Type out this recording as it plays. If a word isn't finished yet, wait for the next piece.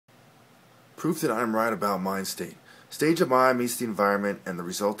Proof that I'm right about mind state. Stage of mind meets the environment, and the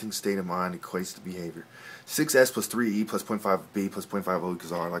resulting state of mind equates to behavior. 6S plus 3E plus 0.5B plus 0.5O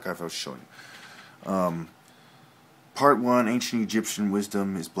equals R, like I was showing you. Part 1, Ancient Egyptian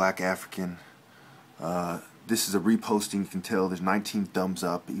Wisdom is Black African. This is a reposting. You can tell there's 19 thumbs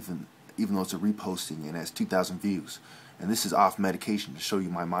up, even though it's a reposting, and it has 2,000 views. And this is off medication to show you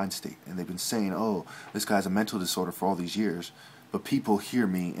my mind state. And they've been saying, oh, this guy's a mental disorder for all these years. But people hear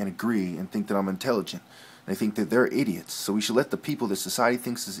me and agree and think that I'm intelligent. They think that they're idiots. So we should let the people that society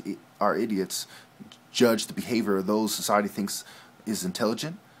thinks are idiots judge the behavior of those society thinks is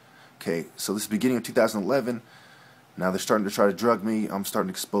intelligent. Okay, so this is the beginning of 2011. Now they're starting to try to drug me. I'm starting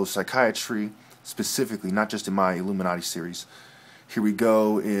to expose psychiatry, specifically, not just in my Illuminati series. Here we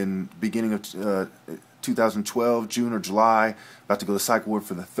go in beginning of 2012, June or July, about to go to psych ward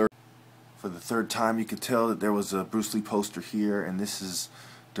for the third time. You could tell that there was a Bruce Lee poster here, and this is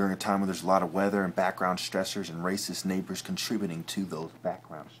during a time where there's a lot of weather and background stressors and racist neighbors contributing to those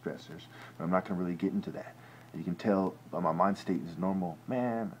background stressors. But I'm not going to really get into that. You can tell by my mind state is normal.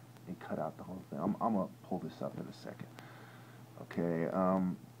 Man, it cut out the whole thing. I'm going to pull this up in a second. Okay,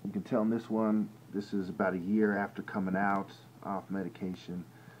 you can tell in this one, this is about a year after coming out off medication.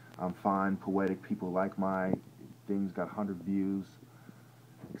 I'm fine, poetic, people like my things, got 100 views,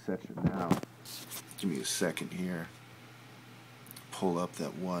 etc. Now, give me a second here. Pull up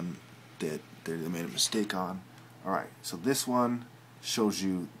that one that they made a mistake on. Alright, so this one shows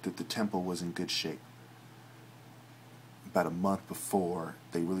you that the temple was in good shape. About a month before,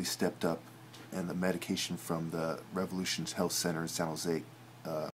 they really stepped up, and the medication from the Revolution's Health Center in San Jose